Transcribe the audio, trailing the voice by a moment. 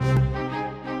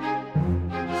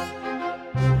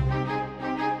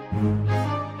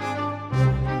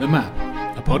The Map,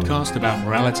 a podcast about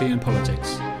morality and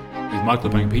politics, with Michael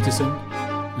Bang-Peterson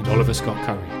and Oliver Scott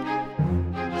Curry.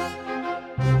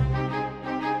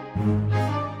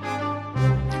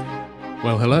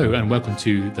 Well, hello and welcome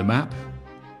to The Map,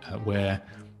 where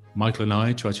Michael and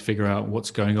I try to figure out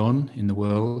what's going on in the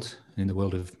world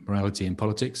of morality and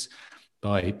politics,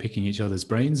 by picking each other's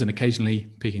brains and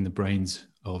occasionally picking the brains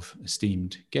of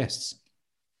esteemed guests.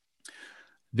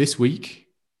 This week,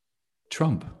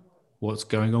 Trump. What's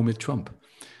going on with Trump?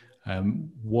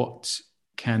 What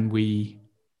can we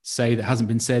say that hasn't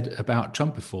been said about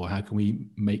Trump before? How can we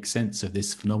make sense of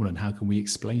this phenomenon? How can we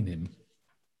explain him?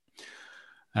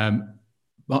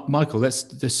 Michael,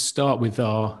 let's start with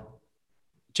our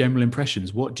general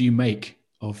impressions. What do you make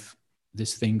of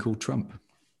this thing called Trump?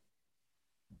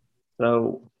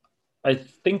 So I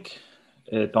think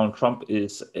Donald Trump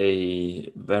is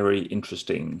a very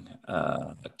interesting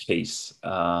case.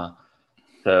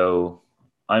 So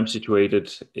I'm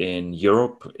situated in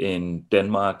Europe, in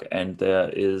Denmark, and there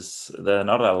are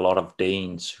not a lot of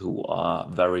Danes who are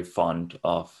very fond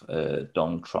of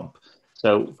Donald Trump.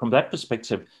 So from that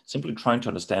perspective, simply trying to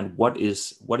understand what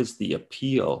is the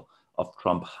appeal of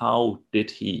Trump? How did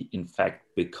he in fact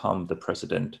become the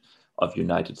president of the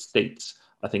United States?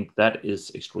 I think that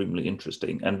is extremely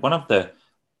interesting. And one of the,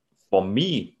 for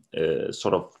me,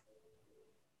 sort of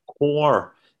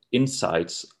core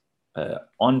insights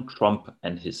on Trump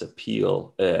and his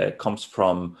appeal comes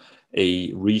from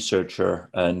a researcher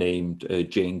named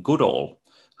Jane Goodall,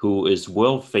 who is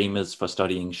world famous for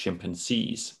studying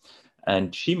chimpanzees.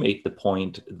 And she made the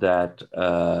point that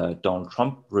Donald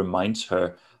Trump reminds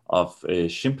her of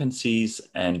chimpanzees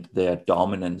and their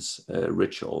dominance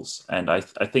rituals. And I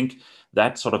think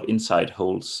that sort of insight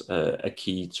holds a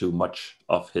key to much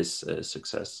of his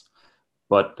success.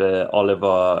 But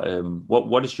Oliver,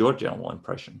 what is your general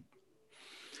impression?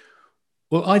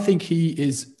 Well, I think he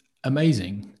is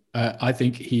amazing. I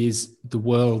think he is the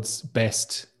world's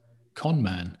best con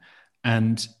man.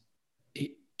 And,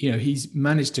 he's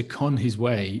managed to con his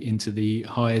way into the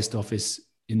highest office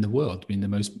in the world, the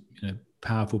most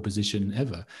powerful position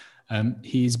ever.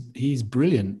 He's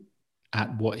brilliant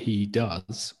at what he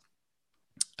does,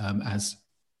 as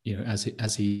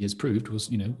he has proved.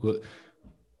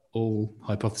 All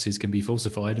hypotheses can be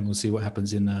falsified, and we'll see what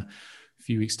happens in a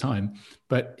few weeks' time.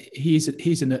 But he's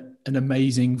an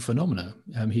amazing phenomenon.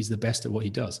 He's the best at what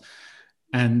he does,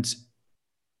 and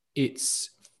it's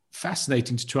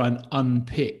fascinating to try and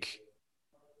unpick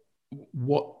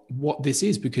what this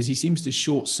is, because he seems to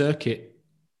short circuit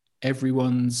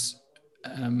everyone's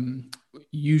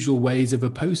usual ways of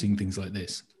opposing things like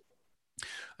this.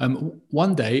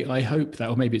 One day I hope that,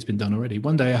 or maybe it's been done already,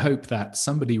 one day I hope that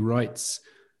somebody writes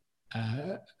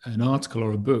an article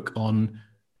or a book on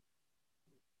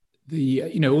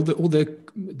all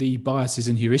the biases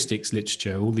and heuristics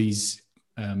literature, all these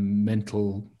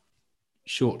mental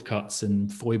shortcuts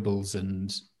and foibles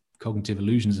and cognitive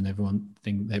illusions and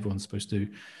everyone's supposed to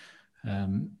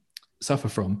suffer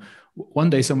from. One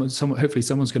day hopefully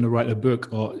someone's going to write a book,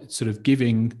 or sort of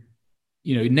giving,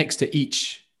 next to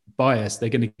each bias they're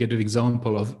going to give an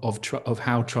example of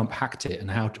how Trump hacked it and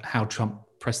how Trump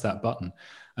pressed that button,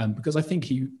 because I think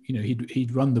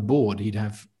he'd run the board.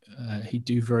 He'd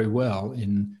do very well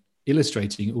in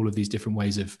illustrating all of these different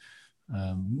ways of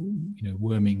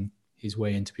worming his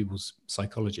way into people's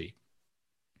psychology.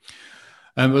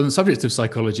 On the subject of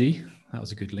psychology, that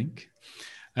was a good link.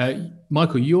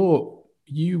 Michael,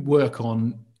 you work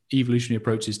on evolutionary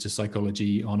approaches to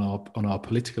psychology, on our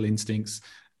political instincts,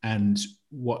 and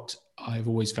what I've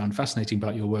always found fascinating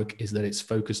about your work is that it's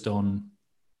focused on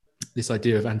this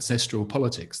idea of ancestral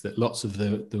politics, that lots of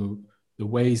the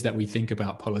ways that we think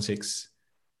about politics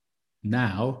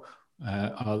now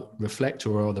reflect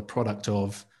or are the product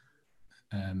of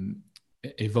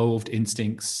evolved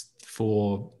instincts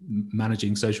for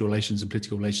managing social relations and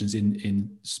political relations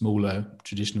in smaller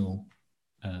traditional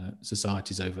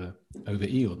societies over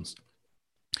eons.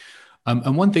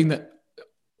 And one thing that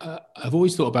I've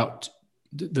always thought about,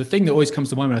 the thing that always comes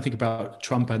to mind when I think about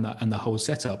Trump and the whole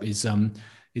setup is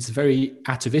it's very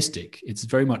atavistic. It's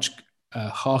very much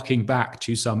harking back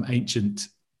to some ancient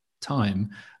time,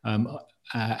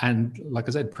 and like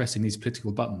I said, pressing these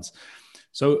political buttons.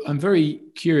 So I'm very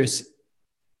curious,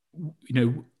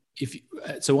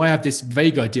 so I have this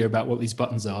vague idea about what these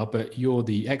buttons are, but you're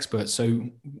the expert. So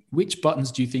which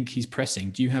buttons do you think he's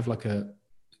pressing? Do you have like a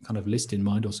kind of list in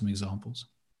mind or some examples?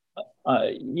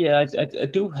 Yeah, I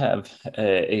do have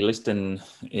a list in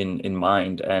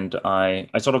mind, and I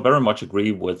sort of very much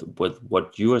agree with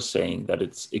what you are saying, that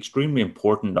it's extremely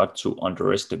important not to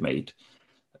underestimate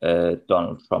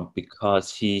Donald Trump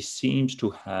because he seems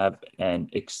to have an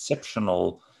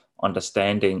exceptional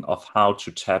understanding of how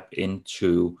to tap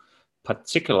into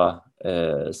particular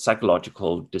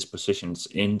psychological dispositions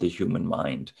in the human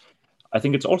mind. I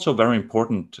think it's also very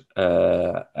important,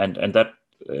 and that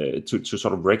to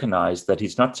sort of recognize that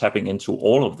he's not tapping into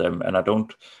all of them. And I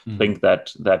don't think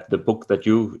that the book that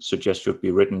you suggest should be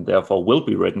written, therefore, will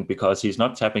be written, because he's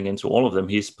not tapping into all of them.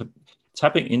 He's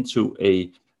tapping into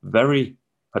a very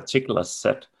particular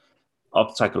set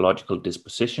of psychological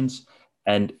dispositions,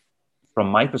 and from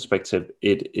my perspective,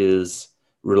 it is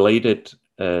related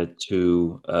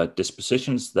to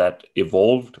dispositions that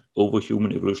evolved over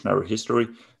human evolutionary history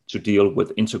to deal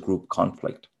with intergroup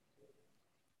conflict.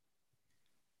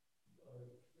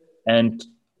 And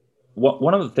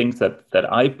one of the things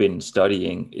that I've been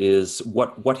studying is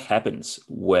what happens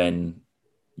when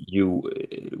you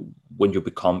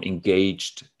become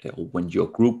engaged, or when your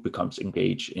group becomes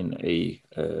engaged in a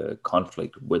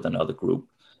conflict with another group.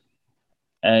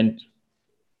 And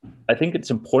I think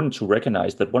it's important to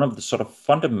recognize that one of the sort of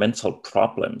fundamental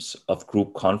problems of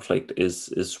group conflict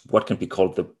is what can be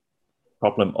called the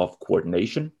problem of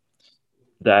coordination.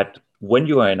 That when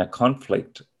you are in a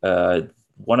conflict,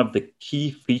 one of the key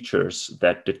features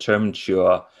that determines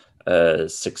your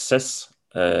success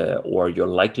or your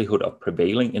likelihood of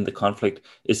prevailing in the conflict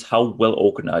is how well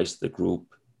organized the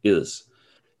group is.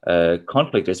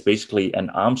 Conflict is basically an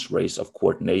arms race of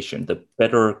coordination. The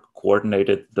better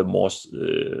coordinated, the more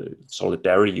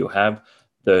solidarity you have,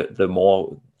 the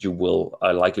more you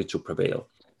are likely to prevail.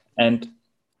 And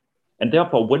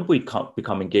therefore, when we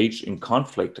become engaged in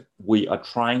conflict, we are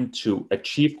trying to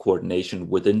achieve coordination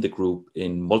within the group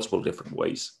in multiple different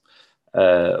ways.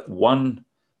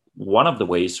 One of the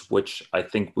ways, which I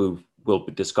think we will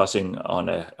be discussing on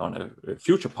a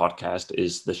future podcast,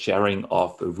 is the sharing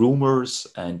of rumors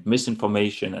and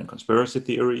misinformation and conspiracy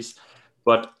theories.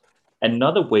 But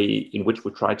another way in which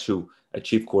we try to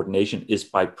achieve coordination is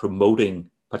by promoting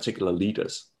particular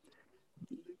leaders.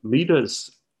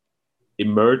 Leaders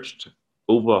emerged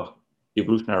over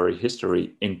evolutionary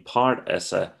history in part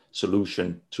as a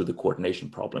solution to the coordination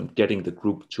problem, getting the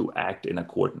group to act in a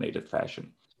coordinated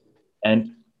fashion.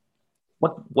 And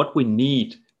what we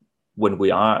need when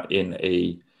we are in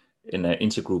an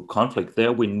intergroup conflict,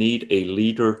 there we need a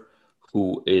leader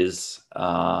who is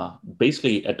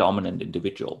basically a dominant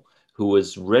individual, who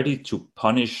is ready to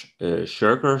punish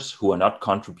shirkers who are not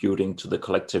contributing to the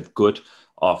collective good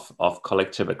of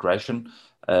collective aggression,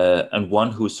 and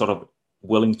one who's sort of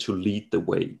willing to lead the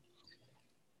way.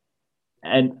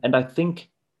 And I think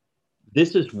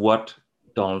this is what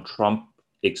Donald Trump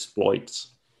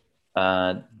exploits,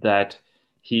 that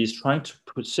he's trying to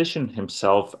position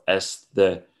himself as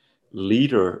the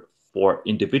leader for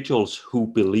individuals who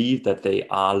believe that they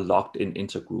are locked in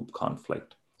intergroup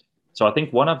conflict. So I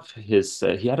think one of his,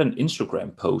 he had an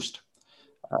Instagram post,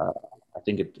 I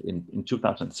think in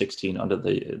 2016 under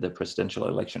the presidential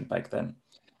election back then,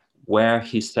 where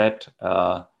he said,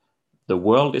 the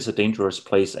world is a dangerous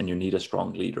place and you need a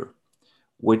strong leader,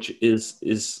 which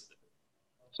is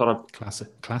sort of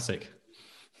classic.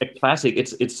 A classic.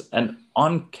 It's an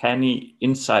uncanny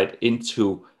insight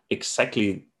into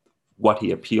exactly what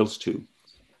he appeals to.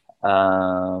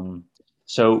 Oh,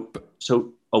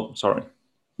 sorry.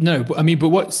 No, but I mean, but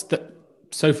what's that?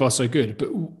 So far, so good.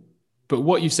 But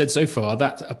what you've said so far,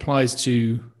 that applies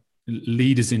to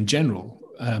leaders in general.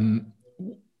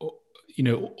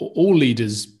 All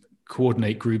leaders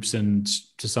coordinate groups and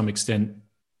to some extent,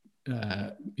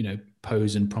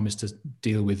 pose and promise to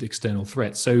deal with external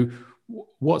threats. So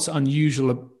what's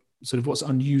unusual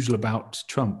about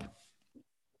Trump?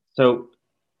 So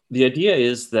the idea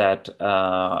is that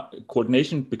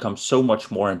coordination becomes so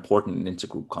much more important in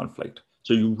intergroup conflict.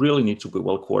 So you really need to be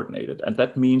well coordinated. And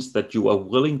that means that you are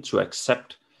willing to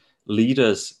accept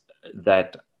leaders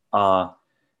that are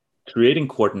creating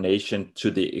coordination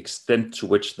to the extent to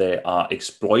which they are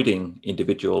exploiting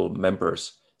individual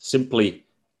members simply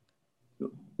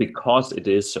because it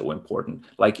is so important.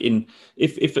 Like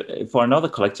if for another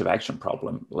collective action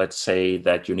problem, let's say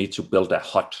that you need to build a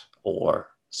hut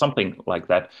or something like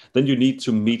that, then you need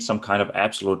to meet some kind of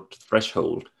absolute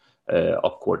threshold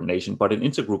of coordination. But in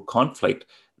intergroup conflict,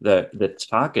 the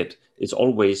target is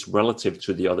always relative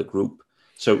to the other group.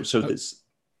 So this.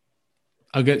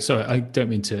 Sorry, I don't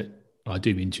mean to. I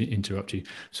do mean to interrupt you.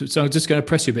 So I'm just going to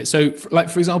press you a bit. So, like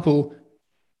for example,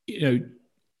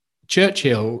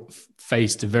 Churchill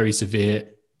faced a very severe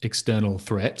external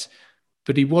threat,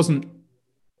 but he wasn't.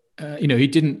 He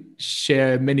didn't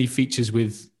share many features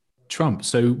with Trump.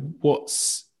 So do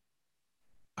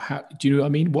you know what I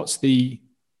mean? What's the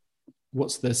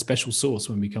what's the special sauce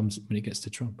when it gets to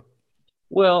Trump?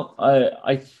 Well,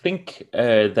 I think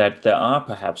that there are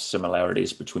perhaps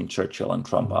similarities between Churchill and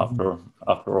Trump after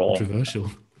all. Controversial.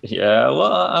 Yeah,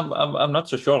 well, I'm not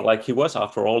so sure. Like he was,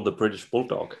 after all, the British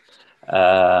bulldog,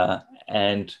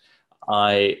 and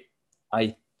I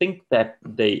I think that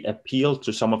they appeal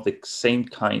to some of the same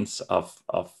kinds of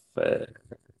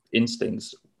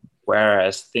instincts,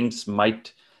 whereas things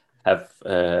might have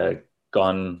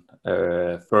gone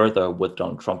further with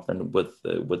Donald Trump than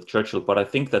with Churchill. But I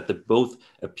think that they both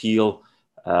appeal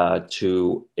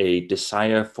to a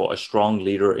desire for a strong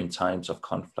leader in times of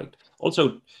conflict.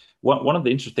 Also, one of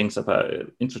the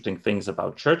interesting things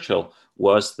about Churchill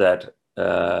was that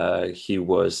he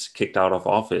was kicked out of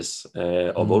office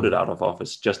or voted out of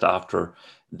office just after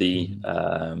the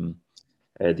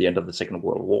end of the Second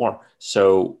World War.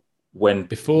 So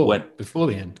before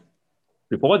the end.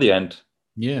 Before the end.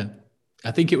 Yeah.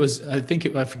 I think it was I think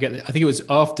it was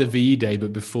after VE Day,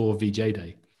 but before VJ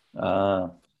Day.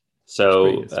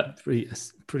 So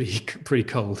it's pretty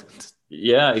cold.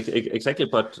 Yeah, exactly.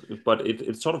 But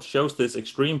it sort of shows this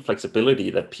extreme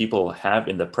flexibility that people have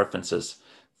in their preferences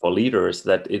for leaders,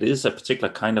 that it is a particular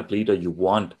kind of leader you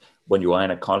want when you are in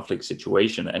a conflict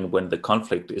situation. And when the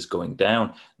conflict is going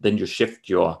down, then you shift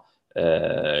your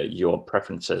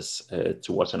preferences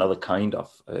towards another kind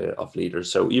of leader.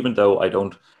 So even though I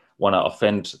don't want to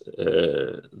offend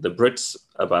the Brits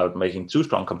about making too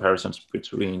strong comparisons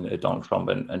between Donald Trump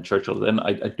and Churchill, then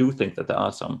I do think that there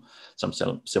are some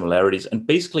similarities. And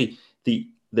basically,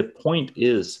 the point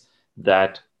is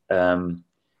that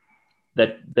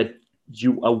that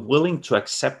you are willing to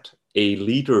accept a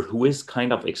leader who is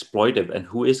kind of exploitive and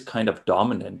who is kind of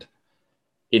dominant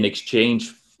in exchange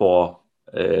for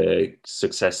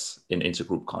success in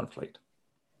intergroup conflict.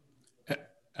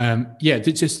 Yeah,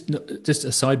 just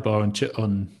a sidebar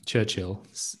on Churchill,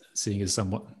 seeing as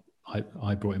somewhat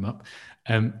I brought him up.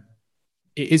 It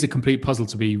is a complete puzzle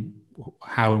to be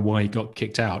how and why he got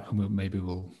kicked out, and maybe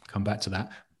we'll come back to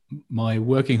that. My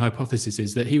working hypothesis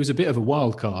is that he was a bit of a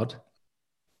wild card,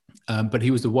 but he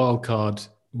was the wild card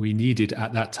we needed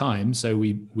at that time, so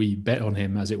we bet on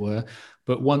him, as it were.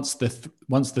 But once the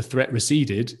threat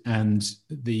receded and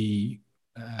the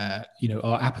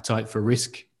our appetite for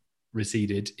risk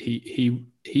receded,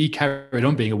 he carried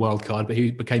on being a wild card, but he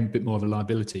became a bit more of a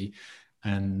liability,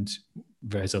 and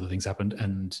various other things happened,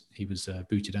 and he was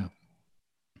booted out.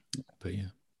 But yeah.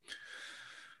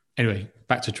 Anyway,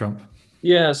 back to Trump.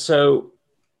 Yeah. So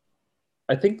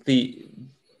I think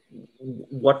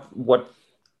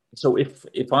so if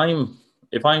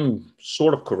I'm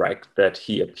sort of correct that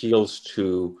he appeals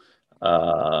to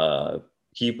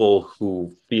people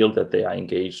who feel that they are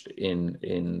engaged in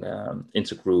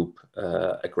intergroup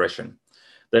aggression,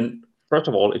 then first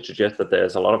of all, it suggests that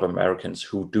there's a lot of Americans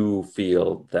who do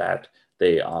feel that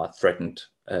they are threatened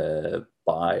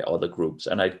by other groups.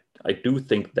 And I do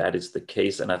think that is the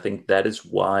case. And I think that is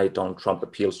why Donald Trump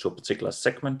appeals to a particular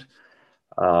segment.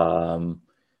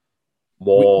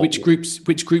 Which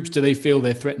groups do they feel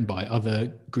they're threatened by?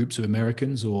 Other groups of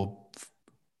Americans or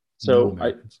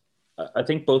non-Americans? I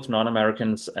think both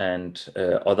non-Americans and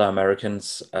other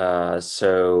Americans.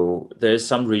 So there's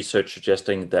some research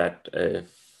suggesting that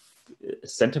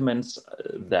sentiments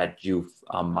that you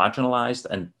are marginalized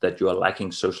and that you are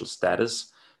lacking social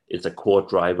status is a core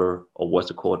driver, or was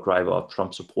a core driver, of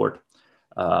Trump support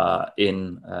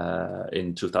in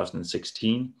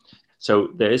 2016. So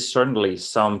there is certainly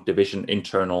some division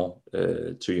internal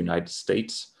to United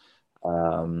States,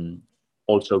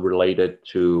 also related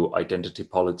to identity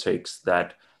politics,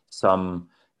 that some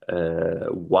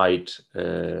white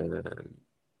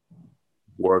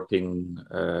working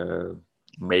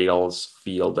males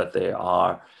feel that they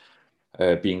are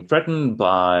being threatened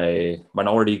by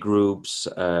minority groups,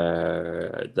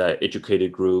 the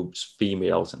educated groups,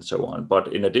 females, and so on.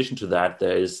 But in addition to that,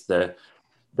 there is the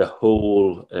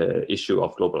whole issue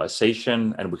of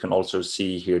globalization. And we can also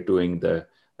see here during the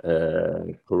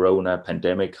corona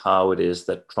pandemic how it is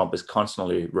that Trump is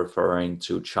constantly referring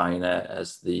to China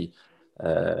as the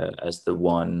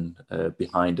one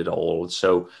behind it all.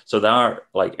 So there are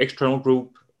like external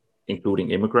group,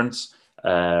 including immigrants,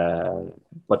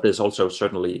 but there's also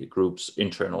certainly groups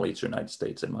internally to the United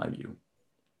States, in my view.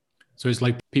 So it's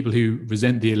like people who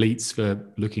resent the elites for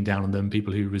looking down on them,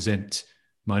 people who resent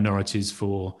minorities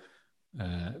for,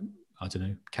 I don't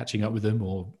know, catching up with them,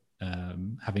 or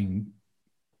having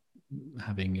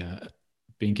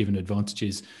being given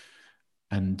advantages,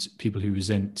 and people who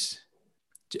resent.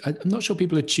 I'm not sure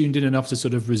people are tuned in enough to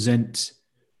sort of resent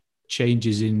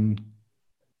changes in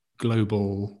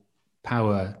global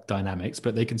power dynamics,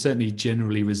 but they can certainly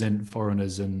generally resent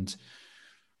foreigners and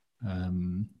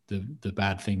the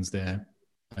bad things they're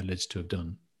alleged to have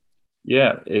done.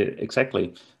 Yeah,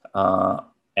 exactly.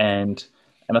 And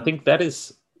I think that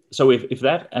is so. If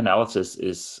that analysis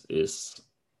is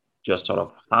just sort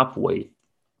of halfway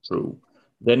through,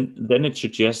 then it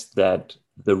suggests that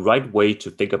the right way to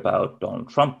think about Donald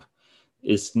Trump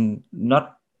is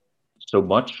not so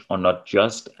much or not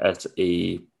just as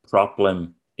a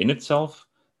problem in itself,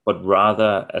 but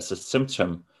rather as a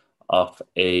symptom of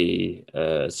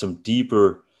some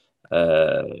deeper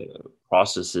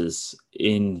processes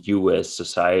in U.S.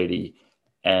 society.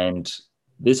 And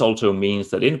this also means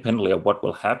that independently of what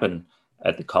will happen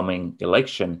at the coming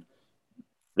election,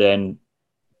 then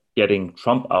getting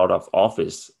Trump out of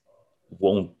office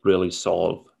won't really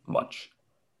solve much.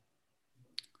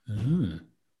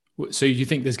 So you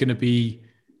think there's going to be,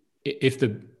 if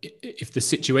the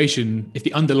situation, if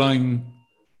the underlying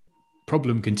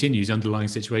problem continues, underlying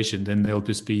situation, then there'll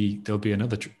be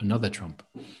another Trump.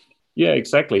 Yeah,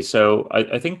 exactly. So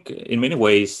I think in many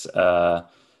ways,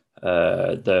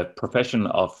 the profession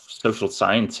of social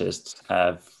scientists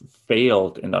have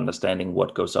failed in understanding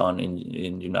what goes on in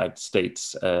the United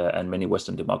States and many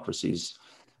Western democracies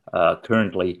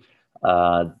currently,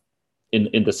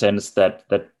 in the sense that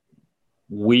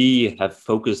we have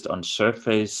focused on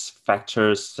surface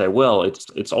factors. Say, well,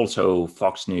 it's also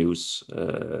Fox News.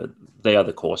 They are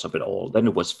the cause of it all. Then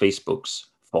it was Facebook's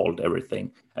fault,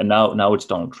 everything, and now it's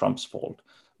Donald Trump's fault.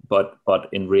 But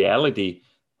in reality,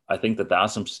 I think that there are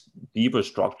some deeper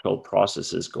structural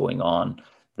processes going on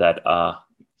that are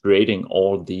creating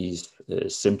all these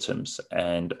symptoms.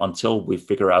 And until we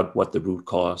figure out what the root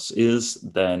cause is,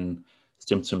 then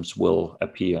symptoms will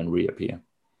appear and reappear.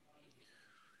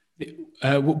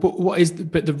 What do you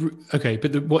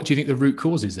think the root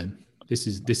cause is then?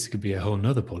 This could be a whole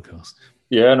nother podcast.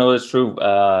 Yeah, no, that's true.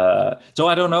 So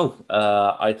I don't know.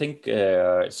 I think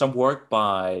some work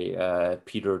by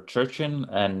Peter Turchin,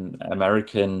 an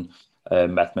American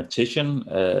mathematician,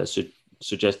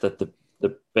 suggests that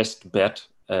the best bet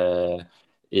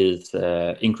is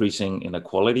increasing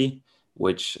inequality,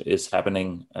 which is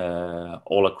happening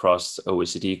all across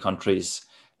OECD countries,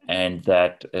 and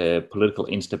that political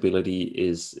instability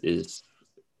is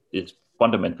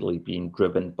fundamentally being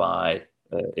driven by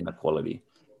inequality.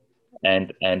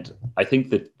 And I think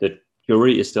that the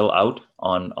jury is still out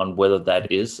on whether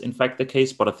that is in fact the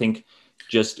case. But I think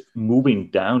just moving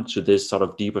down to this sort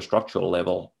of deeper structural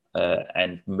level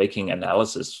and making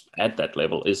analysis at that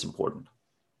level is important.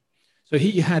 So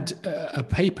he had a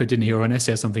paper, didn't he, or an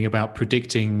essay or something about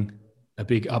predicting a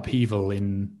big upheaval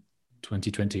in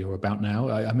 2020 or about now.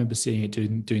 I remember seeing it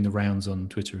doing the rounds on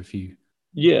Twitter a few.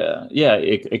 Yeah,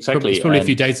 exactly. It's probably a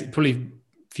few days. Probably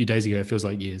a few days ago. It feels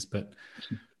like years, but.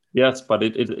 Yes, but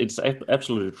it's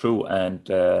absolutely true, and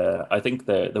I think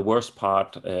the worst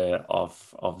part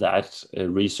of that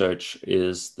research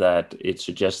is that it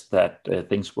suggests that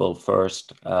things will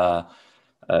first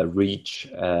reach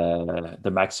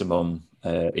the maximum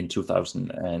in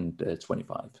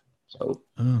 2025. So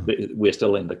we're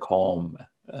still in the calm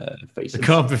phase. The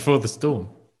calm before the storm.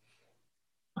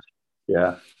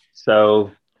 Yeah.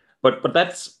 So, but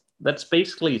that's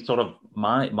basically sort of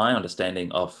my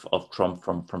understanding of Trump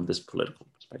from this political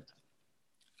perspective.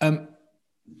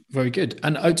 Very good.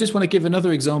 And I just want to give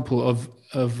another example of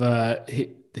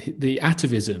the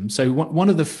atavism. So one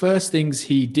of the first things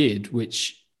he did,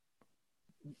 which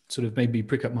sort of made me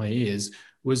prick up my ears,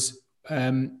 was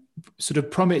sort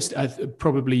of promised,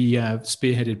 probably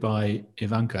spearheaded by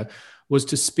Ivanka, was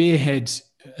to spearhead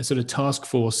a sort of task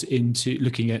force into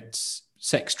looking at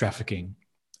sex trafficking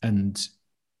and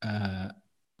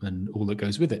all that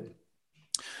goes with it.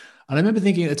 And I remember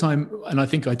thinking at the time, and I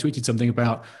think I tweeted something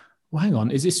about, well, hang on,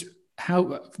 that's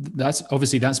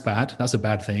bad. That's a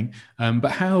bad thing.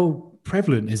 But how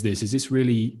prevalent is this? Is this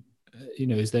really,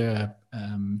 is there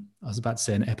I was about to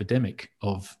say an epidemic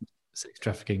of sex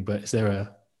trafficking, but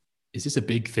is this a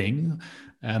big thing?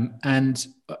 And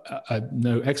I'm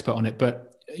no expert on it, but,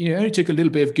 it only took a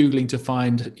little bit of Googling to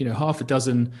find, half a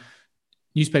dozen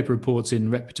newspaper reports in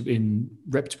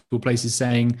reputable places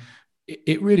saying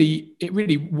it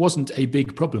really wasn't a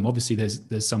big problem. Obviously,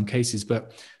 there's some cases,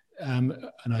 but and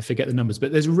I forget the numbers,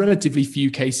 but there's relatively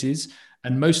few cases,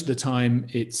 and most of the time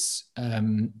it's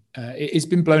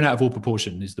been blown out of all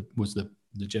proportion. Was the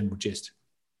general gist.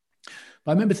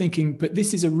 But I remember thinking, but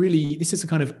this is a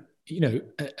kind of a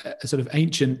sort of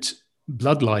ancient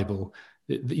blood libel.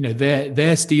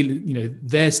 They're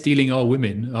stealing our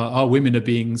women. Our women are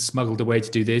being smuggled away to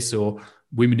do this, or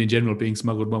women in general being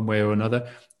smuggled one way or another.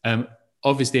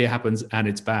 Obviously, it happens and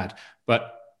it's bad,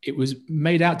 but it was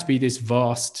made out to be this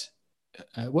vast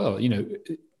well,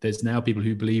 there's now people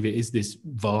who believe it is this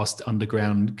vast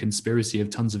underground conspiracy of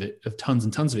tons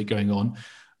and tons of it going on,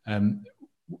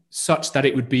 such that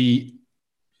it would be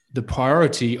the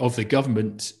priority of the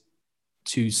government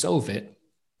to solve it.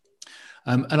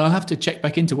 And I'll have to check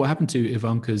back into what happened to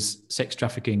Ivanka's sex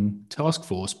trafficking task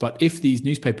force. But if these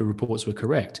newspaper reports were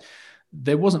correct,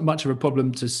 there wasn't much of a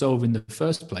problem to solve in the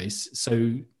first place.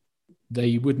 So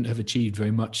they wouldn't have achieved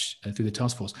very much through the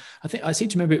task force. I seem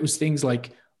to remember it was things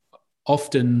like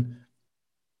often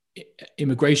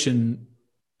immigration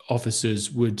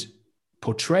officers would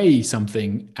portray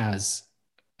something as,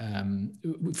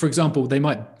 for example, they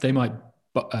might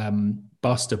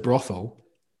bust a brothel,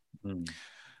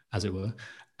 as it were,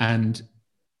 and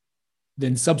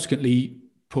then subsequently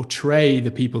portray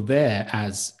the people there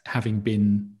as having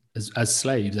been as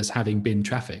slaves, as having been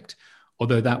trafficked,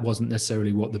 although that wasn't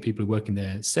necessarily what the people working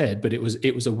there said. But it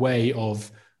was a way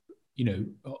of,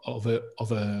 of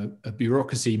a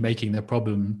bureaucracy making their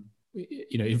problem,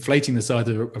 inflating the size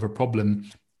of a problem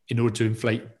in order to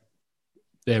inflate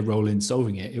their role in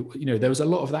solving it. There was a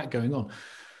lot of that going on.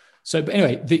 So, but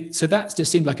anyway, so that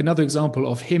just seemed like another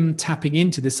example of him tapping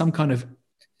into this some kind of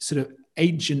sort of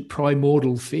ancient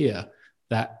primordial fear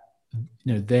that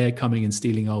they're coming and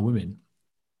stealing our women.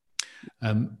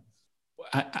 And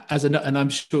I'm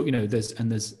sure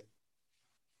there's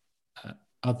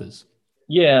others.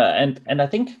 Yeah, and I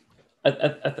think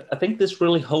this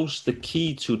really holds the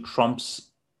key to Trump's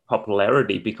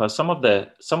popularity, because some of the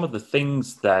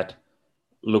things that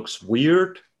looks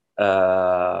weird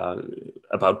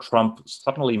about Trump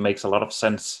suddenly makes a lot of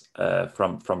sense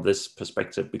from this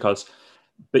perspective, because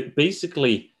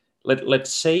basically,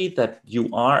 let's say that you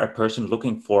are a person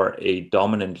looking for a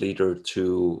dominant leader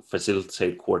to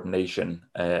facilitate coordination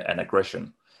and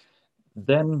aggression.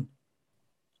 Then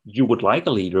you would like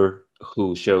a leader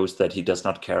who shows that he does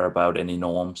not care about any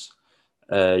norms.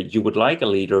 You would like a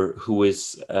leader who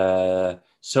is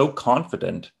so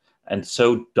confident and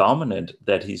so dominant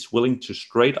that he's willing to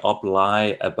straight up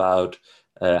lie about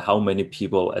how many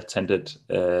people attended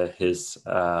his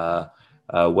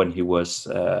when he was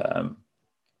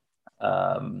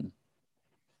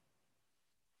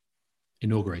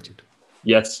inaugurated.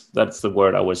 Yes, that's the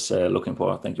word I was looking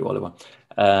for. Thank you, Oliver.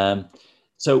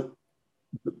 So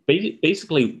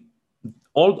basically,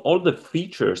 all the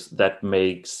features that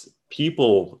makes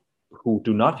people who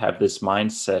do not have this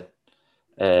mindset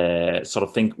sort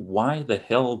of think, why the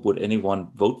hell would anyone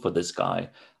vote for this guy,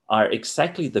 are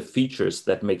exactly the features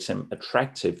that makes him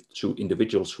attractive to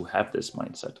individuals who have this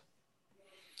mindset.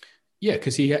 Yeah,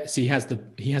 because he has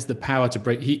the power to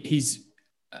break.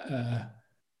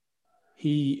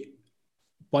 He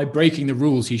by breaking the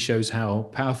rules, he shows how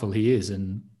powerful he is,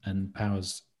 and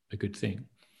power's a good thing.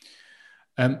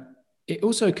 It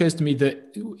also occurs to me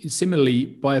that similarly,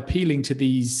 by appealing to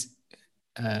these,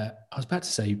 I was about to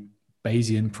say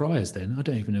Bayesian priors then, I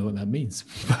don't even know what that means,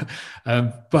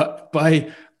 but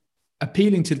by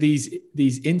appealing to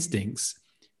these instincts,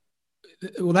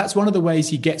 well, that's one of the ways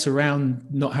he gets around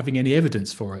not having any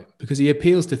evidence for it, because he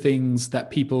appeals to things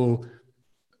that people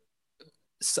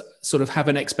sort of have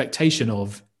an expectation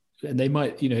of, and they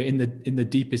might, in the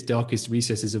deepest, darkest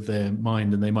recesses of their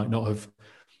mind, and they might not have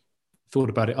thought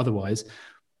about it otherwise.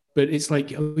 But it's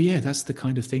like, oh yeah, that's the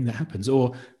kind of thing that happens.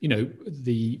 Or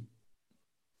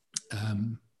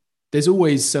there's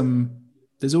always some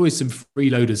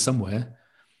freeloaders somewhere,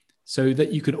 so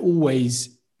that you can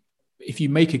always, if you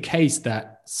make a case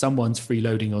that someone's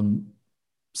freeloading on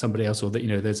somebody else, or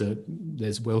that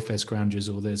there's welfare scroungers,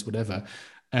 or there's whatever,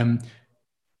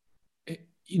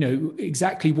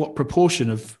 exactly what proportion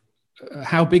of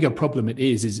how big a problem it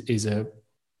is a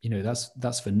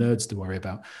that's for nerds to worry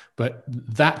about. But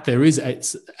that there is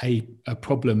a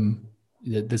problem,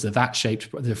 there's a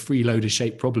freeloader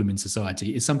shaped problem in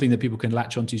society, is something that people can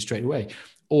latch onto straight away.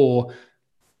 Or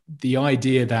the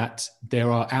idea that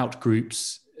there are out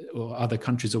groups or other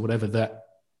countries or whatever that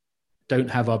don't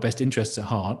have our best interests at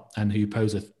heart and who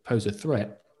pose a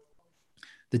threat.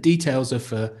 The details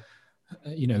of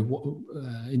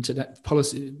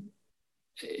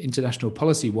international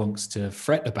policy wonks to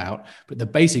fret about, but the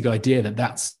basic idea that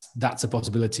that's a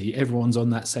possibility, everyone's on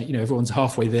that same, everyone's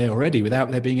halfway there already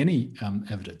without there being any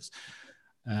evidence,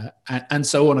 and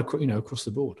so on, across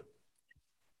the board.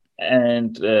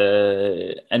 And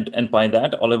by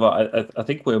that, Oliver, I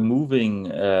think we're moving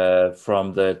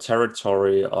from the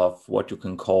territory of what you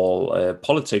can call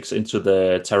politics into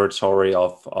the territory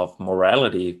of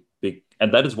morality,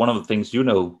 and that is one of the things you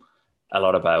know a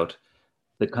lot about,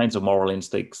 the kinds of moral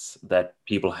instincts that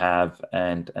people have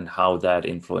and how that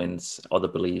influence other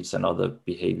beliefs and other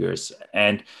behaviors.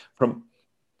 And from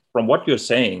from what you're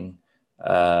saying,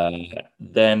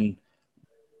 then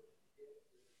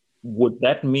would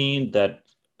that mean that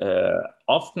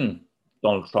often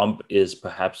Donald Trump is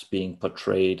perhaps being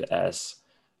portrayed as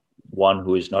one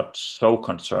who is not so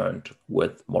concerned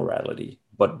with morality?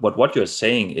 But what you're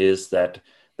saying is that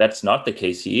that's not the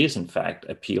case. He is, in fact,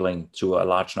 appealing to a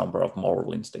large number of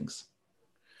moral instincts.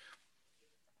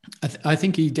 I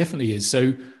think he definitely is.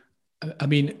 So, I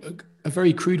mean, a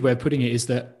very crude way of putting it is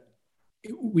that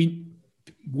we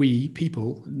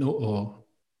people, or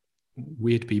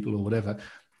weird people or whatever,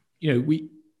 we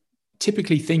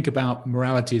typically think about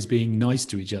morality as being nice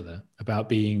to each other, about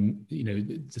being,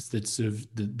 just the sort of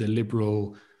the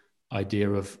liberal idea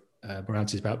of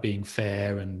morality is about being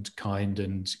fair and kind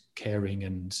and caring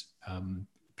and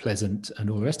pleasant and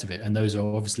all the rest of it. And those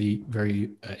are obviously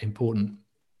very important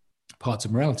parts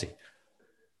of morality.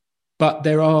 But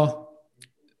there are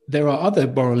other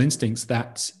moral instincts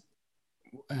that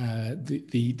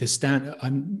the stand.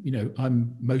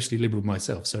 I'm mostly liberal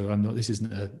myself, so I'm not. This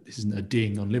isn't a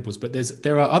ding on liberals, but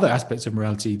there are other aspects of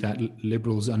morality that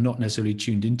liberals are not necessarily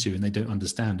tuned into, and they don't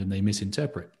understand, and they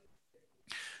misinterpret.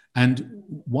 And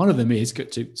one of them is,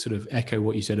 to sort of echo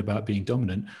what you said about being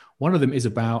dominant. One of them is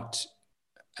about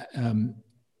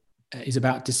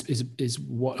is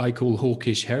what I call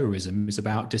hawkish heroism. Is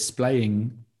about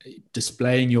displaying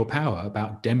your power,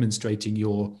 about demonstrating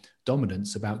your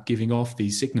dominance, about giving off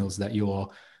these signals that you're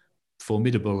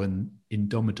formidable and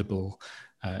indomitable,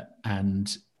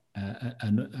 and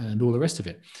all the rest of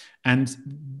it. And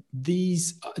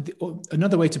these,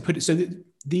 another way to put it, so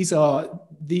these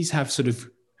have sort of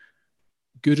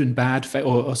good and bad,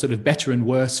 or sort of better and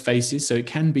worse faces. So it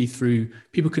can be through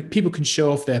people can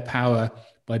show off their power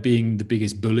by being the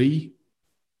biggest bully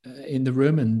in the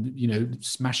room, and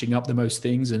smashing up the most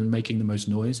things and making the most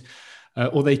noise,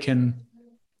 or they can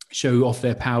show off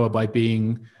their power by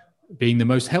being the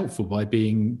most helpful, by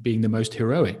being the most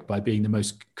heroic, by being the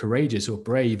most courageous or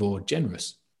brave or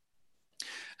generous.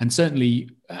 And certainly,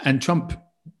 and Trump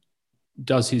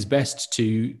does his best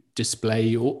to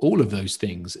display all of those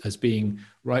things as being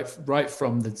right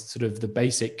from the sort of the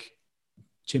basic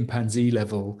chimpanzee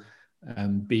level,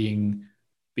 being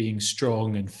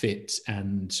strong and fit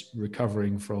and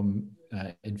recovering from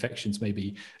infections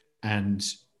maybe, and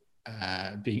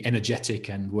being energetic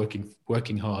and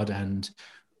working hard and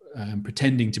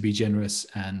pretending to be generous.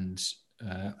 And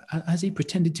has he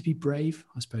pretended to be brave?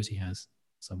 I suppose he has,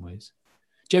 in some ways.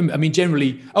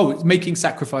 Generally, making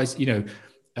sacrifice,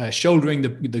 shouldering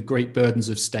the great burdens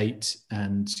of state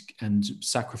and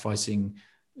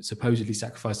supposedly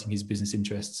sacrificing his business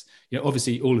interests.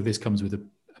 Obviously, all of this comes with a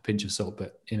pinch of salt,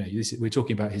 but we're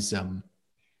talking about his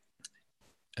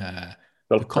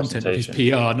the content of his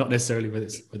PR, not necessarily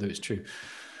whether it's true.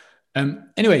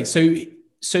 Anyway, so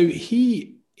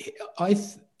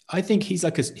I think he's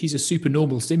a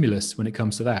supernormal stimulus when it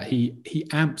comes to that. He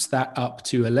amps that up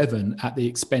to 11 at the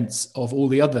expense of all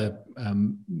the other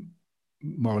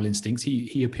moral instincts.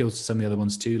 He appeals to some of the other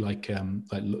ones too, like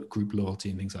group loyalty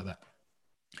and things like that.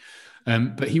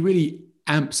 But he really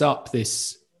amps up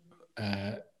these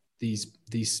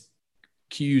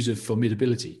cues of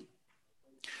formidability.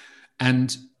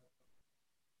 And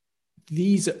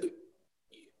these,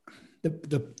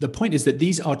 the point is that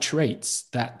these are traits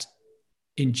that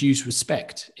induce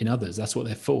respect in others. That's what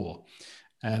they're for.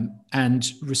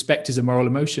 And respect is a moral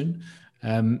emotion.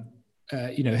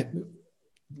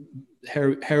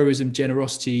 Heroism,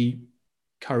 generosity,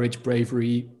 courage,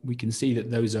 bravery, we can see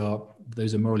that those are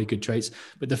morally good traits.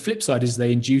 But the flip side is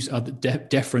they induce other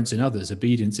deference in others,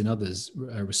 obedience in others,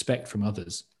 respect from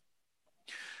others.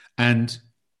 And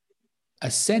a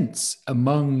sense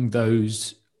among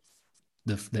those,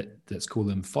 let's call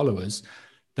them followers,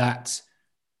 that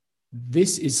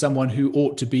this is someone who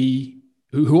ought to be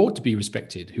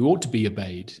respected, who ought to be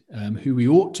obeyed, who we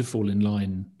ought to fall in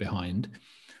line behind.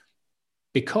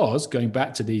 Because going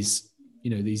back to these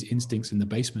instincts in the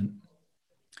basement,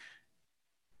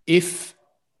 if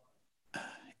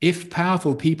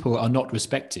powerful people are not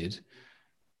respected,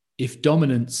 if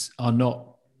dominance are not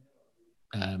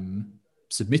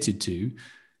submitted to,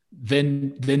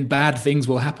 then bad things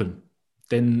will happen.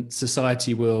 Then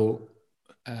society will,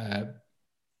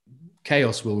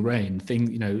 chaos will reign.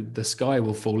 The sky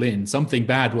will fall in. Something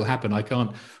bad will happen. I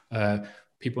can't.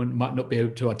 People might not be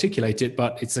able to articulate it,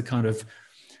 but it's a kind of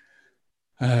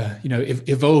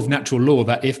evolved natural law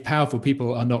that if powerful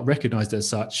people are not recognized as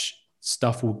such,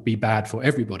 stuff will be bad for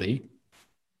everybody.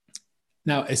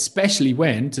 Now, especially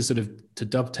when, to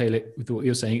dovetail it with what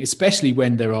you're saying, especially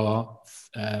when there are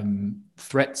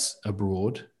threats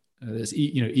abroad, That's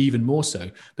even more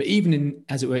so. But even in,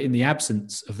 as it were, in the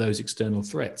absence of those external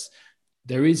threats,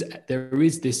 there is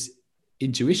this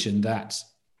intuition that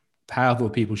powerful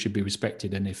people should be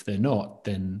respected, and if they're not,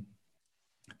 then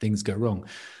things go wrong.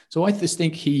 So I just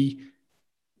think he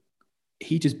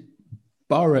just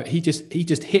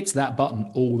hits that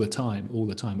button all the time.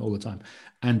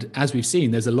 And as we've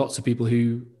seen, there's lots of people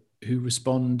who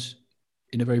respond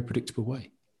in a very predictable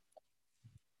way.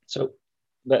 So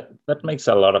that makes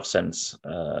a lot of sense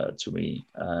to me.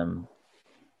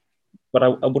 But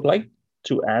I would like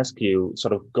to ask you,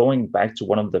 sort of going back to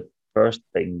one of the first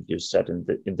things you said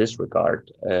in this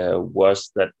regard,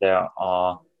 was that there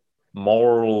are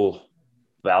moral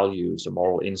values or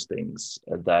moral instincts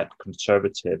that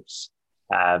conservatives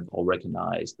have or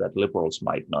recognize that liberals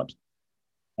might not.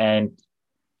 And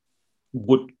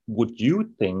would you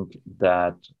think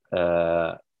that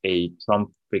a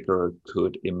Trump figure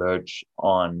could emerge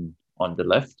on the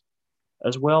left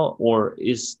as well, or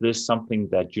is this something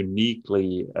that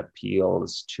uniquely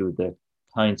appeals to the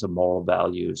kinds of moral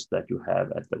values that you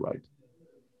have at the right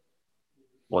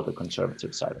or the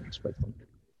conservative side of the spectrum?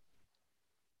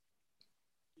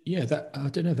 Yeah, I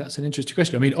don't know. That's an interesting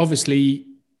question. I mean, obviously,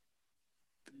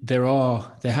 there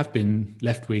have been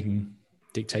left-wing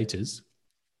dictators,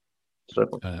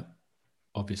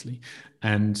 obviously,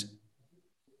 and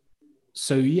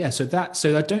so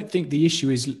I don't think the issue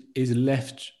is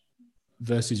left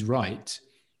versus right,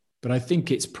 but I think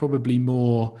it's probably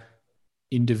more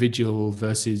individual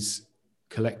versus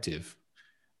collective,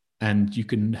 and you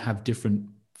can have different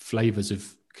flavors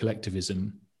of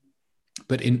collectivism,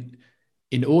 but in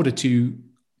order to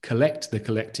collect the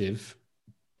collective,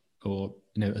 or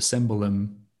assemble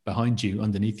them behind you,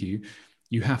 underneath you,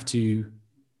 you have to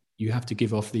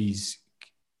give off these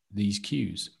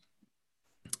cues.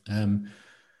 The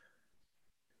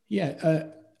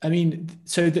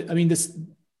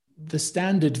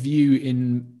standard view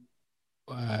in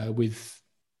with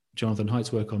Jonathan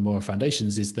Haidt's work on moral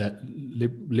foundations is that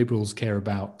liberals care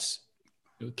about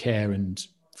care and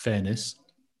fairness,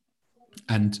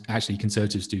 and actually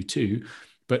conservatives do too,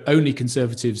 but only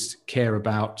conservatives care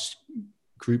about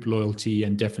group loyalty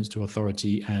and deference to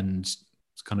authority and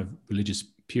kind of religious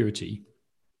purity.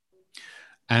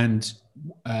 And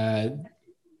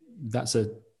that's a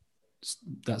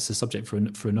subject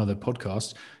for another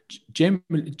podcast.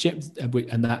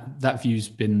 And that view's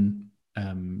been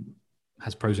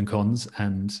has pros and cons,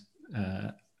 and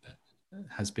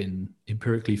has been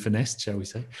empirically finessed, shall we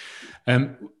say?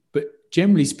 But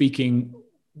generally speaking,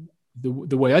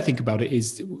 the way I think about it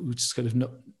is, which is kind of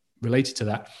not related to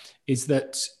that, is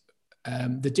that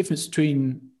the difference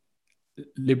between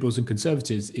liberals and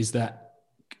conservatives is that,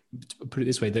 to put it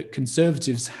this way, that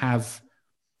conservatives have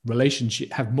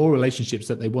more relationships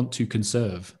that they want to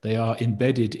conserve. They are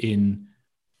embedded in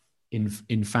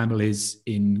families,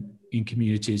 in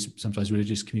communities, sometimes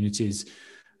religious communities.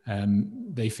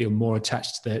 They feel more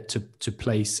attached to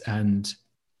place and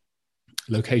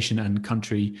location and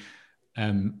country.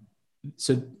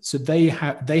 So they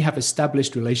have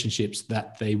established relationships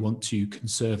that they want to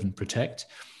conserve and protect,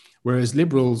 whereas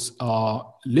liberals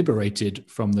are liberated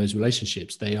from those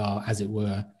relationships. They are, as it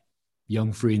were,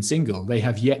 young, free, and single. They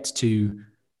have yet to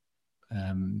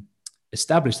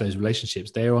establish those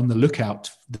relationships. They are on the lookout.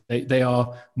 They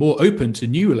are more open to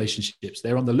new relationships.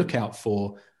 They're on the lookout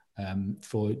for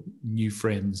new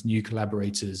friends, new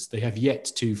collaborators. They have yet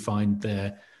to find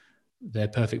their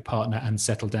perfect partner and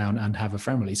settle down and have a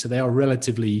family. So they are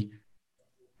relatively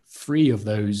free of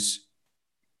those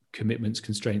commitments,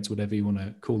 constraints, whatever you want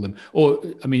to call them. Or,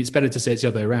 I mean, it's better to say it's the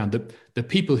other way around. The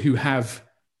people who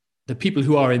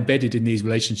are embedded in these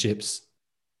relationships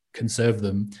conserve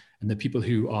them, and the people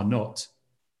who are not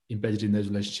embedded in those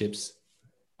relationships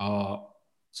are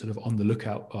sort of on the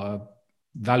lookout,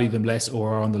 value them less,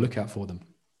 or are on the lookout for them.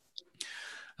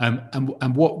 And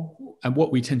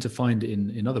what we tend to find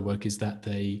in other work is that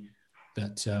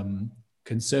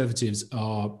conservatives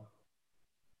are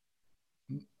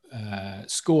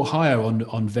score higher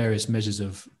on various measures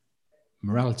of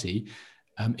morality,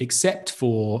 except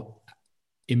for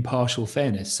impartial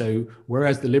fairness. So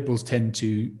whereas the liberals tend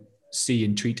to see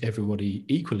and treat everybody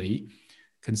equally,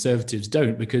 conservatives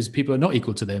don't, because people are not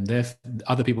equal to them. Their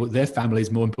family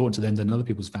is more important to them than other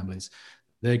people's families.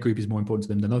 Their group is more important to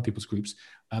them than other people's groups,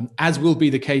 as will be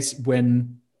the case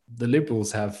when the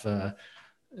liberals have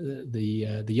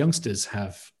the youngsters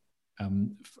have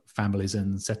families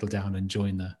and settle down and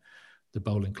join the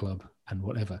bowling club and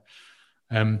whatever.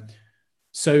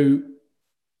 So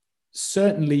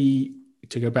certainly,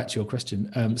 to go back to your question,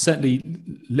 certainly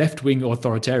left-wing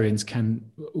authoritarians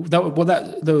can.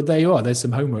 There's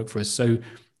some homework for us. So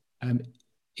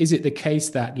is it the case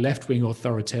that left-wing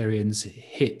authoritarians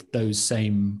hit those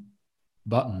same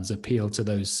buttons, appeal to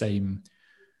those same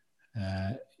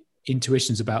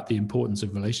intuitions about the importance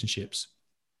of relationships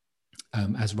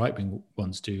as right-wing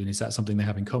ones do? And is that something they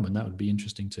have in common? That would be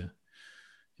interesting to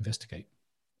investigate.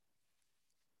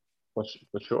 For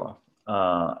sure.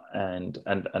 And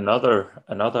another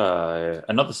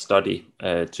study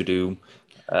to do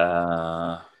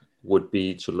would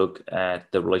be to look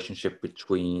at the relationship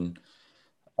between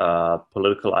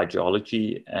political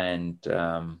ideology and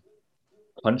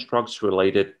constructs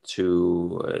related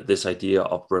to this idea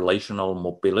of relational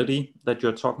mobility that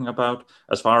you're talking about.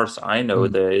 As far as I know,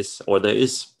 there is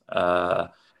a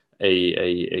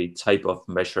type of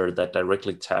measure that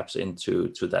directly taps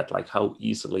into that, like how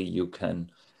easily you can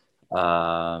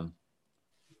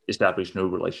establish new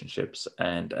relationships.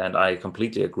 And I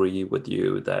completely agree with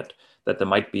you that there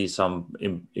might be some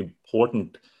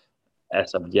important,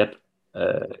 as of yet,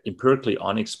 empirically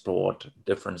unexplored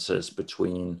differences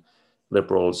between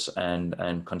liberals and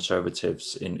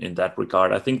conservatives in that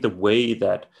regard. I think the way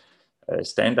that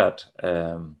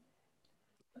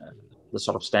the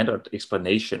sort of standard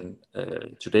explanation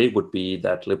today would be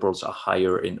that liberals are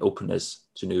higher in openness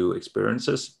to new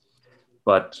experiences,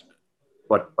 but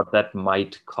that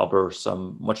might cover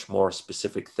some much more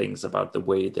specific things about the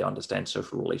way they understand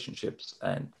social relationships.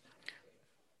 And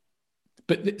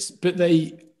but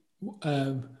they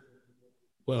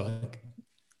well,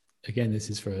 again,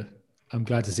 this is for, I'm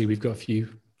glad to see we've got a few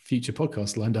future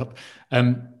podcasts lined up.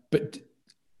 But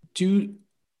do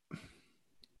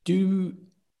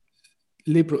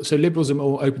liberals are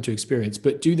more open to experience,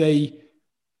 but do they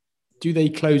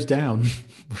close down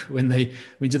when do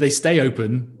they stay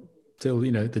open till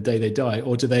the day they die,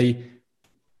 or do they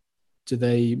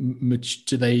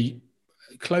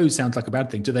close? Sounds like a bad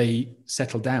thing. Do they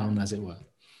settle down, as it were?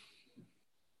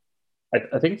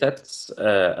 I think that's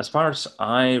as far as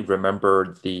I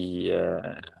remember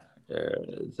the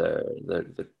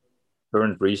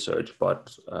current research,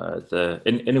 but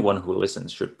anyone who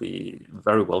listens should be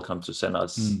very welcome to send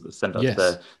us yes.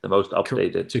 the most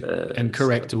updated and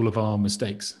correct all of our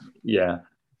mistakes. Yeah,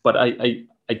 but I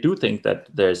do think that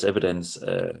there's evidence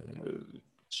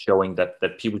showing that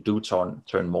people do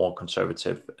turn more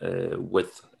conservative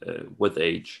with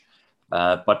age,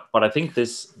 but I think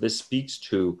this speaks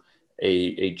to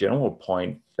a general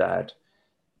point that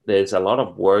there's a lot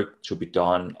of work to be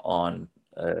done on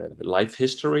life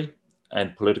history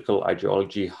and political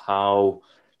ideology, how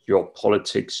your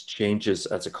politics changes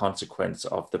as a consequence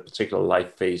of the particular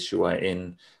life phase you are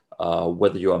in,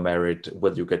 whether you are married,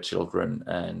 whether you get children,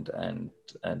 and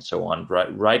so on.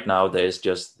 Right now, there's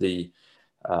just there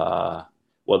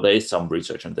is some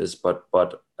research on this, but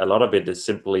a lot of it is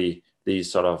simply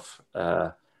these sort of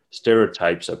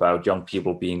stereotypes about young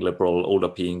people being liberal, older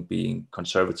being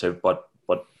conservative, but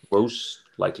most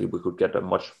likely we could get a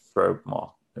much further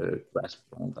grasp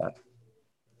on that.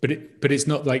 But it's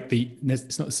not like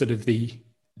it's not sort of the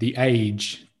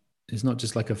age. It's not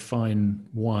just like a fine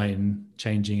wine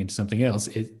changing into something else.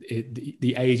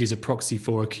 The age is a proxy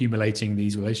for accumulating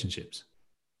these relationships.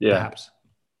 Yeah, perhaps.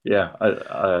 Yeah,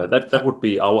 that would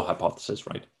be our hypothesis,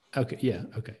 right? Okay. Yeah.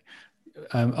 Okay.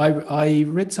 I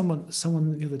read someone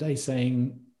the other day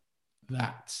saying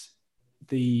that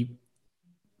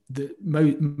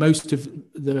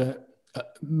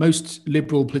most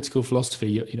liberal political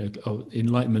philosophy,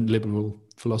 Enlightenment liberal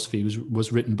philosophy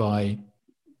was written by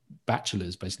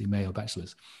bachelors, basically male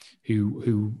bachelors,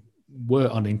 who were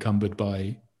unencumbered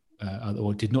by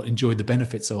or did not enjoy the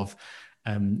benefits of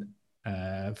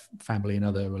family and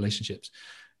other relationships.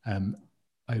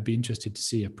 I'd be interested to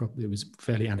see it was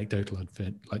fairly anecdotal.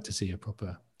 I'd like to see a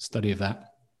proper study of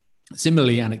that.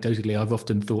 Similarly, anecdotally, I've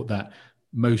often thought that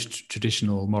most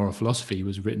traditional moral philosophy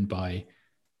was written by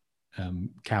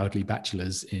cowardly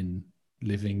bachelors in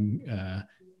living a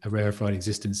rarefied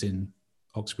existence in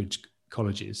Oxbridge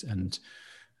colleges, and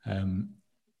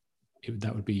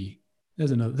that would be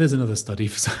there's another study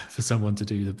for someone to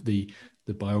do the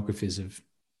biographies of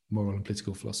moral and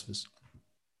political philosophers.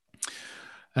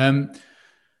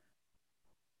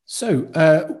 So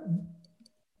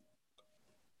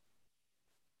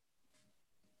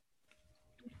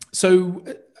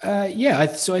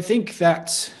I think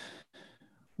that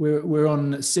we're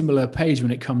on a similar page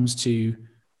when it comes to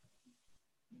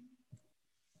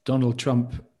Donald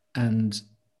Trump and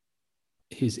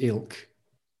his ilk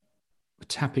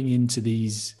tapping into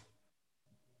these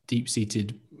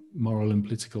deep-seated moral and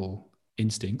political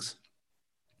instincts.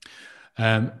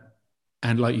 And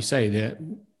like you say,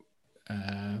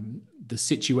 the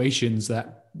situations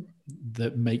that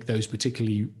make those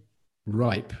particularly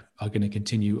ripe are going to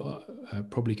continue,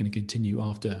 probably going to continue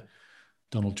after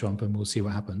Donald Trump, and we'll see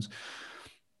what happens.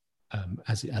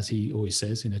 As he always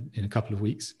says, in a couple of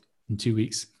weeks, in 2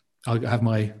 weeks, I'll have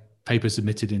my paper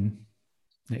submitted in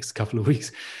next couple of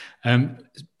weeks.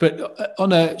 But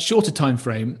on a shorter time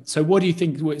frame, so what do you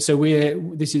think? So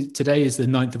today is the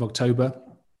 9th of October.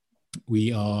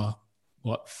 We are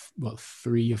what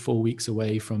 3 or 4 weeks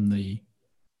away from the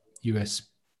US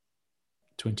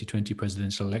 2020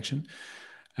 presidential election.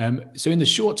 So in the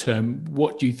short term,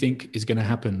 what do you think is going to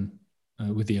happen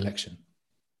with the election?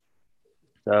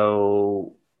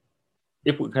 So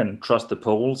if we can trust the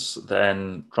polls,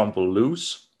 then Trump will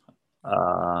lose.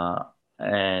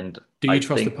 And do you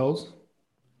trust the polls?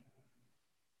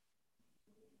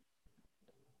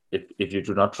 If you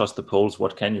do not trust the polls,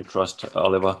 what can you trust,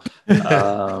 Oliver?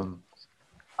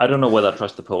 I don't know whether I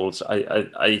trust the polls.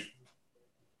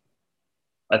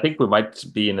 I think we might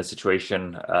be in a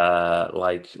situation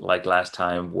like last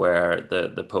time where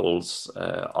the polls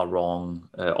are wrong,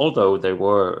 although they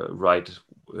were right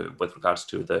with regards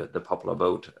to the popular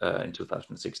vote in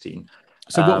 2016.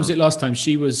 So what was it last time?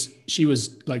 She was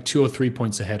like 2 or 3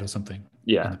 points ahead or something.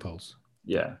 Yeah. In the polls.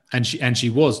 Yeah. And she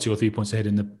was 2 or 3 points ahead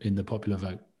in the popular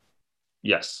vote.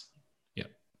 Yes. Yeah.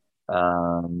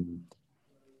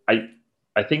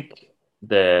 I think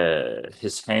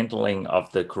his handling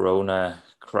of the corona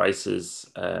crisis,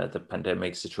 the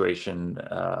pandemic situation,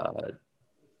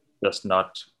 does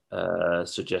not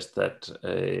suggest that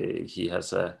he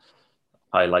has a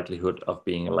high likelihood of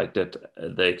being elected.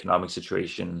 The economic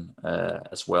situation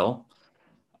as well.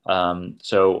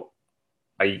 So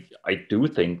I do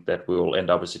think that we will end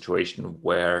up a situation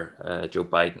where Joe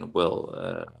Biden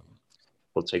will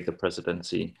take the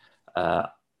presidency.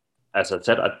 As I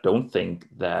said, I don't think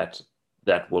that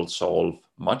will solve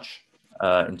much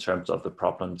in terms of the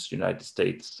problems the United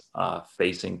States are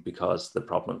facing, because the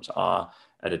problems are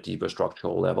at a deeper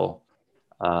structural level.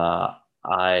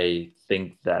 I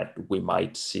think that we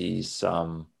might see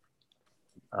some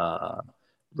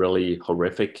really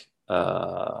horrific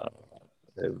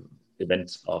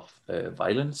events of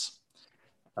violence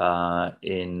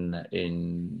in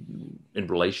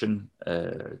relation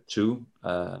to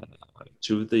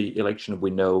the election. We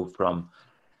know from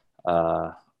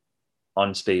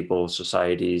unstable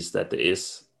societies that there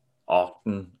is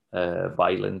often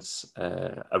violence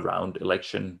around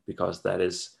election, because that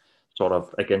is sort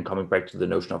of, again, coming back to the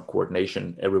notion of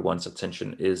coordination. Everyone's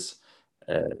attention is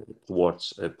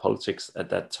towards politics at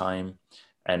that time,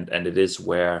 and it is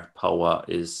where power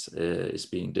is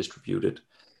being distributed.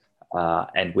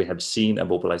 And we have seen a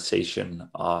mobilization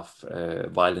of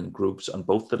violent groups on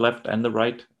both the left and the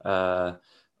right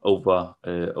over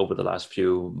the last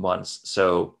few months.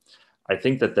 So I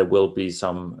think that there will be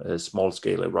some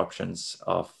small-scale eruptions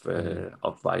of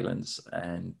violence,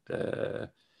 and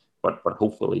but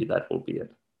hopefully that will be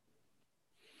it.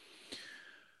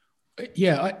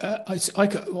 Yeah, I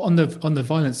on the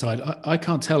violence side, I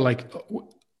can't tell. Like,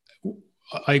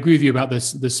 I agree with you about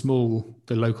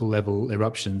the local level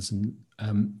eruptions,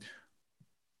 and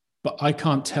but I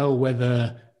can't tell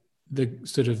whether the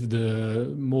sort of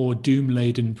the more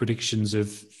doom-laden predictions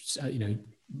of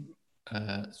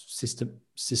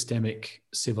systemic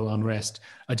civil unrest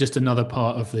are just another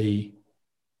part of the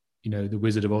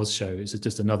Wizard of Oz show. It's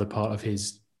just another part of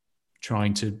his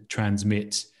trying to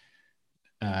transmit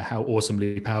how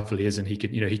awesomely powerful he is, and he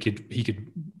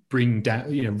could bring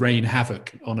down, rain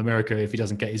havoc on America if he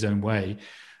doesn't get his own way.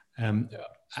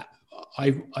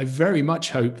 I very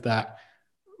much hope that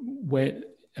when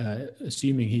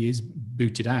assuming he is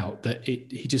booted out, that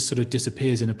he just sort of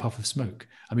disappears in a puff of smoke.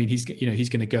 I mean, he's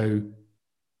going to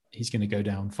go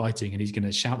down fighting, and he's going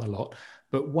to shout a lot.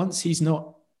 But once he's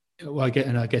not, I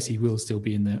guess he will still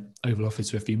be in the Oval Office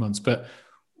for a few months. But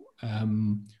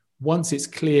once it's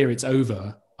clear it's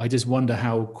over, I just wonder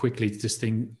how quickly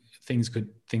things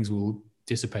will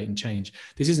dissipate and change.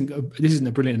 This isn't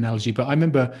a brilliant analogy, but I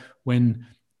remember when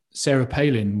Sarah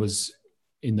Palin was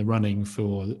in the running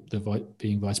for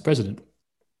being vice president.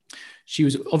 She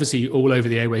was obviously all over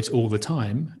the airwaves all the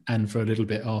time, and for a little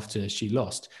bit after she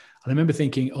lost. And I remember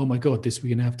thinking, oh my God, we're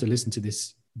going to have to listen to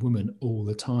this woman all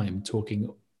the time talking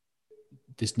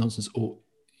this nonsense, or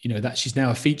that she's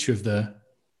now a feature of the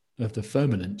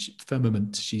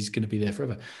firmament. She's going to be there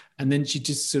forever. And then she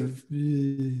just sort of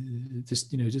just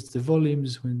the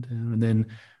volumes went down, and then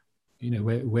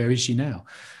where is she now?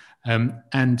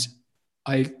 And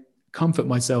I comfort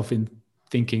myself in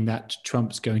thinking that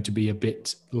Trump's going to be a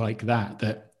bit like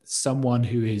that someone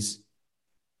who is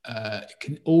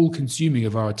all consuming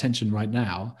of our attention right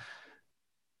now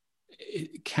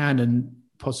can and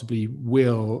possibly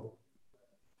will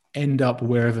end up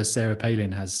wherever Sarah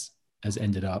Palin has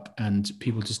ended up, and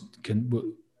people just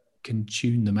can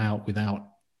tune them out without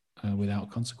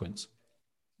consequence.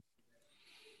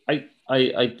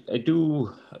 I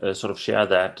do sort of share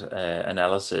that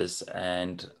analysis,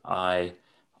 and I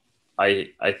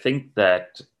think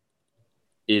that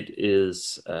it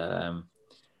is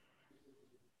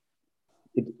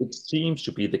it seems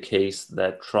to be the case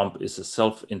that Trump is a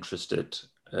self-interested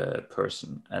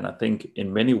person, and I think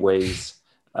in many ways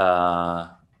a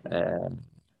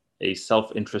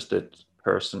self-interested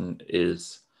person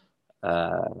is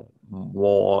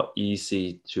more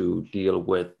easy to deal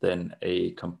with than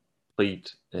a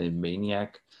complete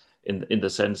maniac, in the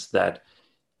sense that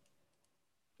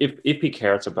if he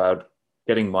cares about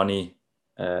getting money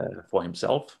for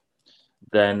himself,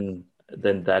 then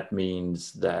that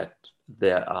means that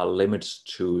there are limits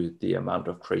to the amount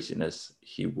of craziness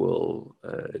he will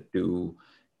do,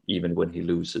 even when he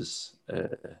loses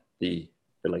the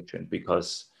election,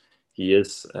 because he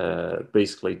is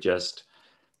basically just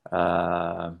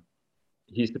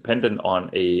he's dependent on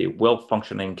a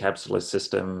well-functioning capitalist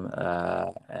system,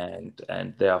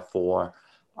 and therefore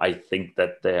I think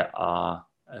that there are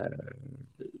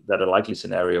that a likely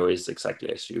scenario is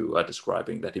exactly as you are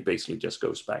describing, that he basically just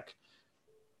goes back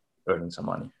earning some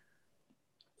money.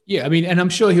 Yeah, I mean, and I'm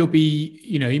sure he'll be,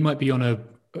 he might be on a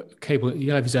cable,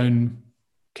 he'll have his own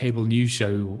cable news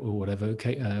show or whatever,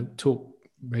 talk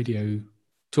radio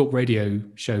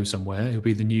show somewhere. He'll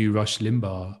be the new Rush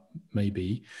Limbaugh,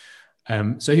 maybe.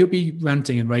 So he'll be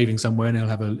ranting and raving somewhere, and he'll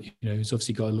have he's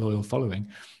obviously got a loyal following,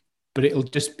 but he'll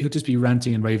just be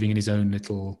ranting and raving in his own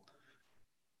little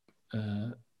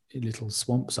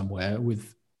swamp somewhere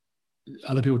with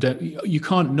other people. You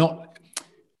can't not.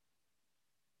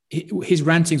 His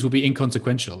rantings will be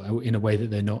inconsequential in a way that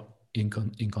they're not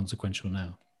inconsequential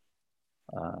now.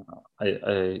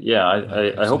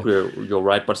 I hope you're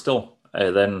right, but still,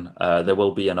 then there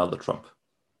will be another Trump.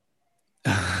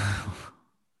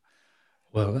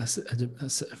 Well, that's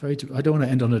very. I don't want to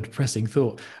end on a depressing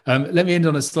thought. Let me end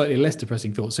on a slightly less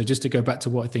depressing thought. So, just to go back to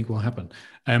what I think will happen,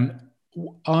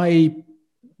 I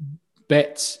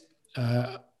bet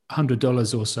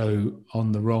 $100 or so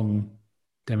on the wrong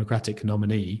Democratic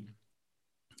nominee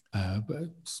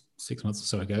 6 months or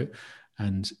so ago,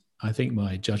 and I think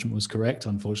my judgment was correct.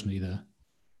 Unfortunately,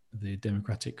 the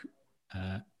Democratic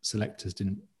selectors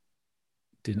didn't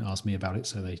ask me about it,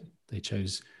 so they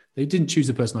didn't choose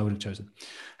the person I would have chosen.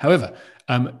 However,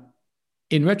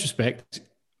 in retrospect,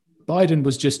 Biden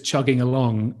was just chugging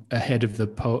along ahead of the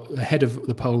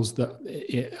polls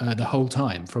the whole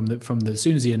time from as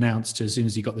soon as he announced to as soon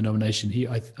as he got the nomination.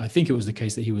 I think it was the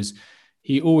case that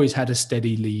he always had a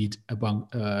steady lead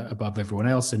above everyone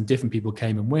else, and different people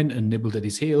came and went and nibbled at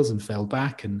his heels and fell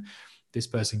back, and this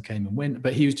person came and went,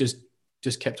 but he was just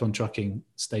kept on trucking,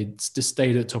 stayed at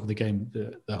the top of the game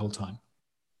the whole time,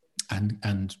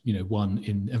 and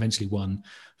eventually won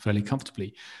fairly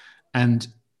comfortably. And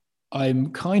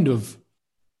I'm kind of,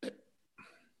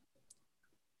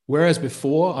 whereas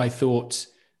before I thought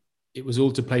it was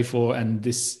all to play for and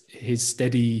his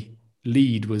steady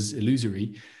lead was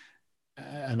illusory,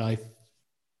 and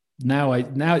now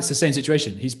it's the same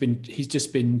situation. He's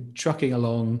just been trucking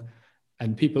along,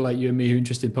 and people like you and me who are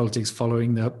interested in politics,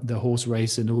 following the horse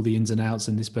race and all the ins and outs,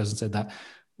 and this person said that,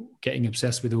 getting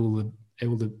obsessed with all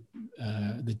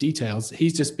the details.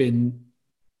 He's just been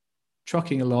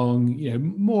trucking along,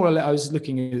 more or less. I was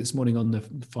looking at it this morning on the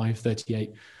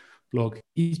 538 blog.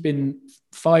 He's been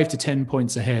 5 to 10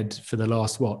 points ahead for the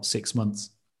last 6 months.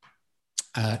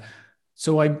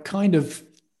 So I'm kind of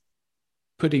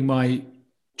putting my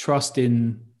trust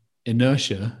in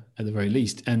inertia at the very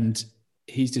least, and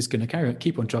he's just going to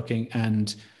keep on trucking,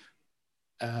 and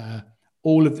to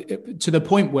the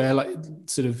point where, like,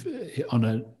 sort of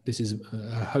this is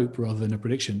a hope rather than a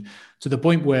prediction, to the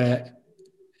point where,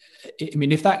 I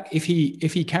mean, if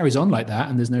he carries on like that,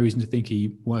 and there's no reason to think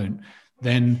he won't,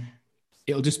 then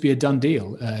it'll just be a done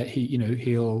deal.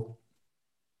 He'll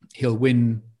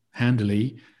win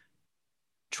handily.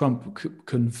 Trump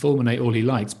can fulminate all he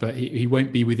likes, but he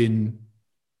won't be within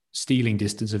stealing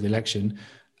distance of the election.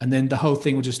 And then the whole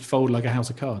thing will just fold like a house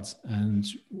of cards, and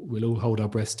we'll all hold our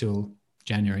breaths till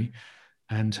January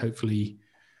and hopefully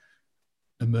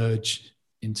emerge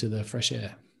into the fresh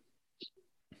air.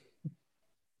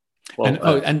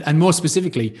 Well, and more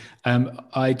specifically,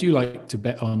 I do like to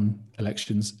bet on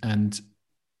elections, and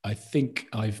I think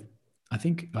I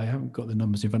haven't got the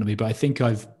numbers in front of me, but I think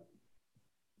I've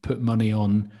put money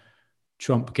on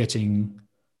Trump getting.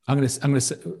 I'm going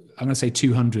to say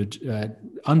 200,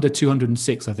 under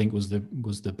 206. I think was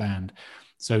the band.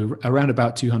 So around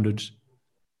about 200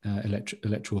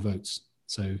 electoral votes.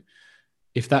 So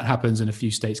if that happens and a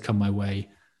few states come my way,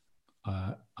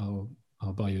 I'll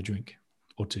buy you a drink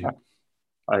or two.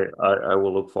 I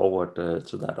will look forward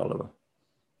to that, Oliver.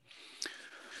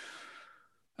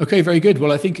 Okay, very good.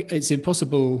 Well, I think it's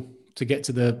impossible to get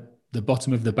to the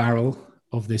bottom of the barrel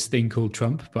of this thing called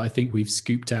Trump, but I think we've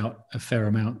scooped out a fair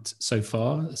amount so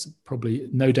far. It's probably,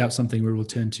 no doubt, something we'll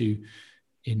return to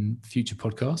in future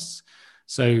podcasts.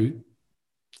 So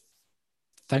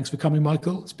thanks for coming,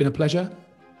 Michael. It's been a pleasure.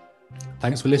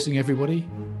 Thanks for listening, everybody.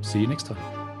 See you next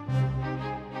time.